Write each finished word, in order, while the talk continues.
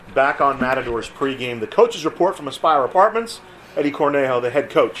back on Matadors pregame. The coach's report from Aspire Apartments. Eddie Cornejo, the head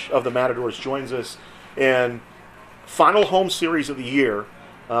coach of the Matadors, joins us. And final home series of the year.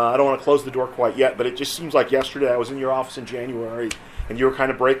 I don't want to close the door quite yet, but it just seems like yesterday I was in your office in January, and you were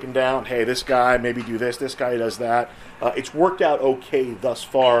kind of breaking down, hey, this guy maybe do this guy does that. It's worked out okay thus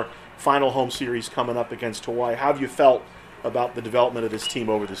far. Final home series coming up against Hawaii. How have you felt about the development of this team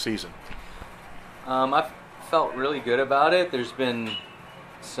over the season? I've felt really good about it. There's been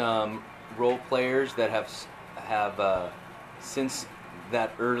some role players that have since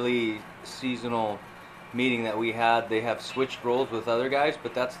that early seasonal meeting that we had, they have switched roles with other guys,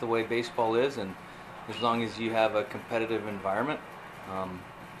 but that's the way baseball is, and as long as you have a competitive environment,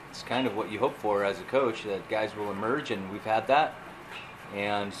 it's kind of what you hope for as a coach, that guys will emerge, and we've had that,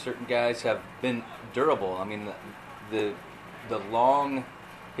 and certain guys have been durable. I mean, the long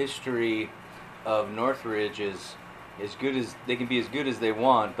history of Northridge is as good as they can be, as good as they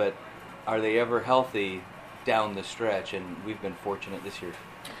want, but are they ever healthy down the stretch? And we've been fortunate this year.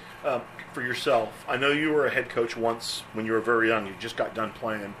 For yourself, I know you were a head coach once when you were very young. You just got done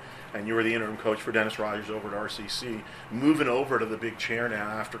playing, and you were the interim coach for Dennis Rogers over at RCC. Moving over to the big chair now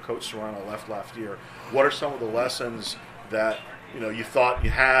after Coach Serrano left last year, what are some of the lessons that you thought you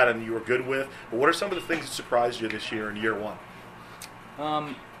had and you were good with? But what are some of the things that surprised you this year in year one?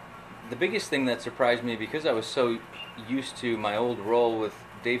 The biggest thing that surprised me, because I was so used to my old role with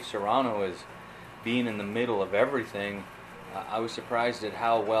Dave Serrano as being in the middle of everything, I was surprised at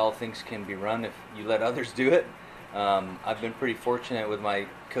how well things can be run if you let others do it. I've been pretty fortunate with my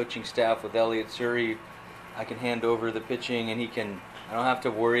coaching staff, with Elliot Surrey. I can hand over the pitching, and I don't have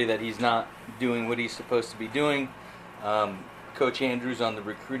to worry that he's not doing what he's supposed to be doing. Coach Andrews on the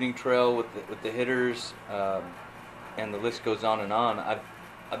recruiting trail with the hitters, and the list goes on and on.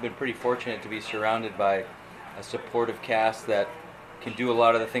 I've been pretty fortunate to be surrounded by a supportive cast that can do a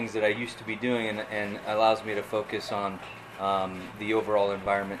lot of the things that I used to be doing, and allows me to focus on the overall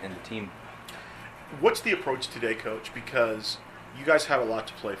environment and the team. What's the approach today, Coach? Because you guys have a lot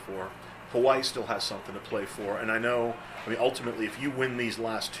to play for. Hawaii still has something to play for. And I know, ultimately, if you win these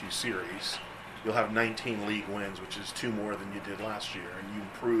last two series, you'll have 19 league wins, which is 2 more than you did last year. And you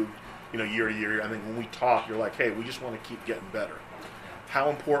improved, year to year. I think when we talk, you're like, hey, we just want to keep getting better. How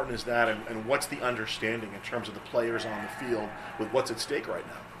important is that, and what's the understanding in terms of the players on the field with what's at stake right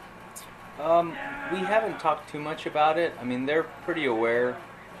now? We haven't talked too much about it. They're pretty aware,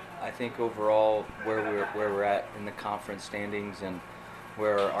 I think, overall where we're at in the conference standings and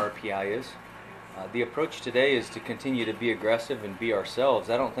where our RPI is. The approach today is to continue to be aggressive and be ourselves.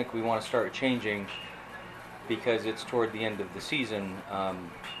 I don't think we want to start changing because it's toward the end of the season.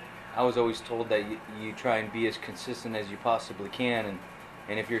 I was always told that you try and be as consistent as you possibly can,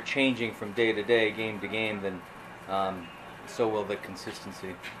 and if you're changing from day to day, game to game, then so will the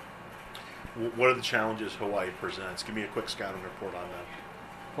consistency. What are the challenges Hawaii presents? Give me a quick scouting report on that.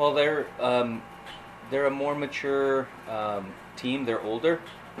 Well, they're a more mature team. They're older.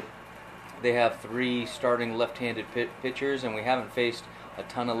 They have 3 starting left-handed pitchers, and we haven't faced a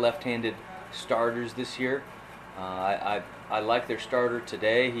ton of left-handed starters this year. I like their starter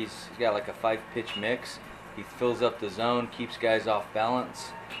today. He's got like a 5-pitch mix. He fills up the zone, keeps guys off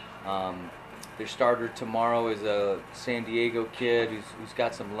balance. Their starter tomorrow is a San Diego kid who's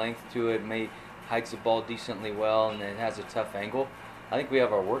got some length to it, hides the ball decently well, and it has a tough angle. I think we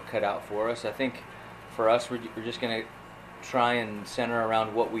have our work cut out for us. I think for us, we're just going to try and center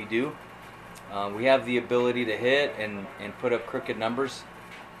around what we do. We have the ability to hit and put up crooked numbers,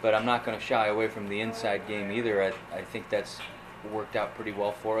 but I'm not going to shy away from the inside game either. I think that's worked out pretty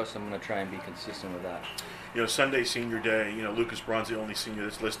well for us. I'm going to try and be consistent with that. Sunday senior day, Lucas Braun's the only senior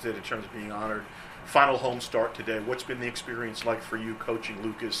that's listed in terms of being honored. Final home start today. What's been the experience like for you coaching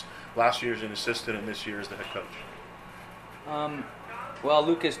Lucas last year as an assistant and this year as the head coach? Well,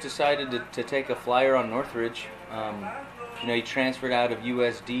 Lucas decided to take a flyer on Northridge. He transferred out of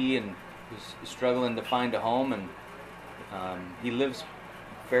USD and was struggling to find a home, and he lives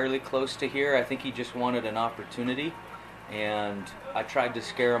fairly close to here. I think he just wanted an opportunity, and I tried to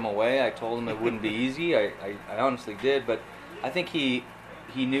scare him away. I told him it wouldn't be easy. I honestly did, but I think he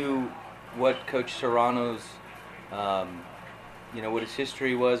knew what Coach Serrano's, what his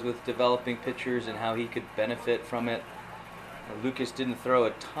history was with developing pitchers and how he could benefit from it. Lucas didn't throw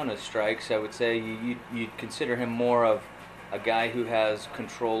a ton of strikes. I would say you'd consider him more of a guy who has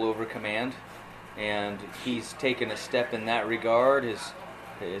control over command, and he's taken a step in that regard.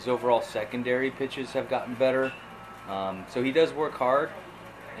 His overall secondary pitches have gotten better. So he does work hard,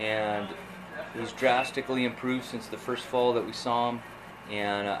 and he's drastically improved since the first fall that we saw him,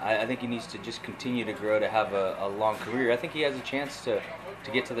 and I think he needs to just continue to grow to have a long career. I think he has a chance to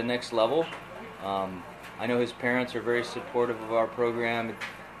to get to the next level. I know his parents are very supportive of our program.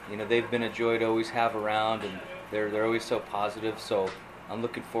 You know, they've been a joy to always have around, and they're always so positive. So I'm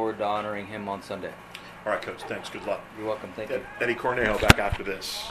looking forward to honoring him on Sunday. All right, Coach. Thanks. Good luck. You're welcome. Thank you. Eddie Cornejo back after this.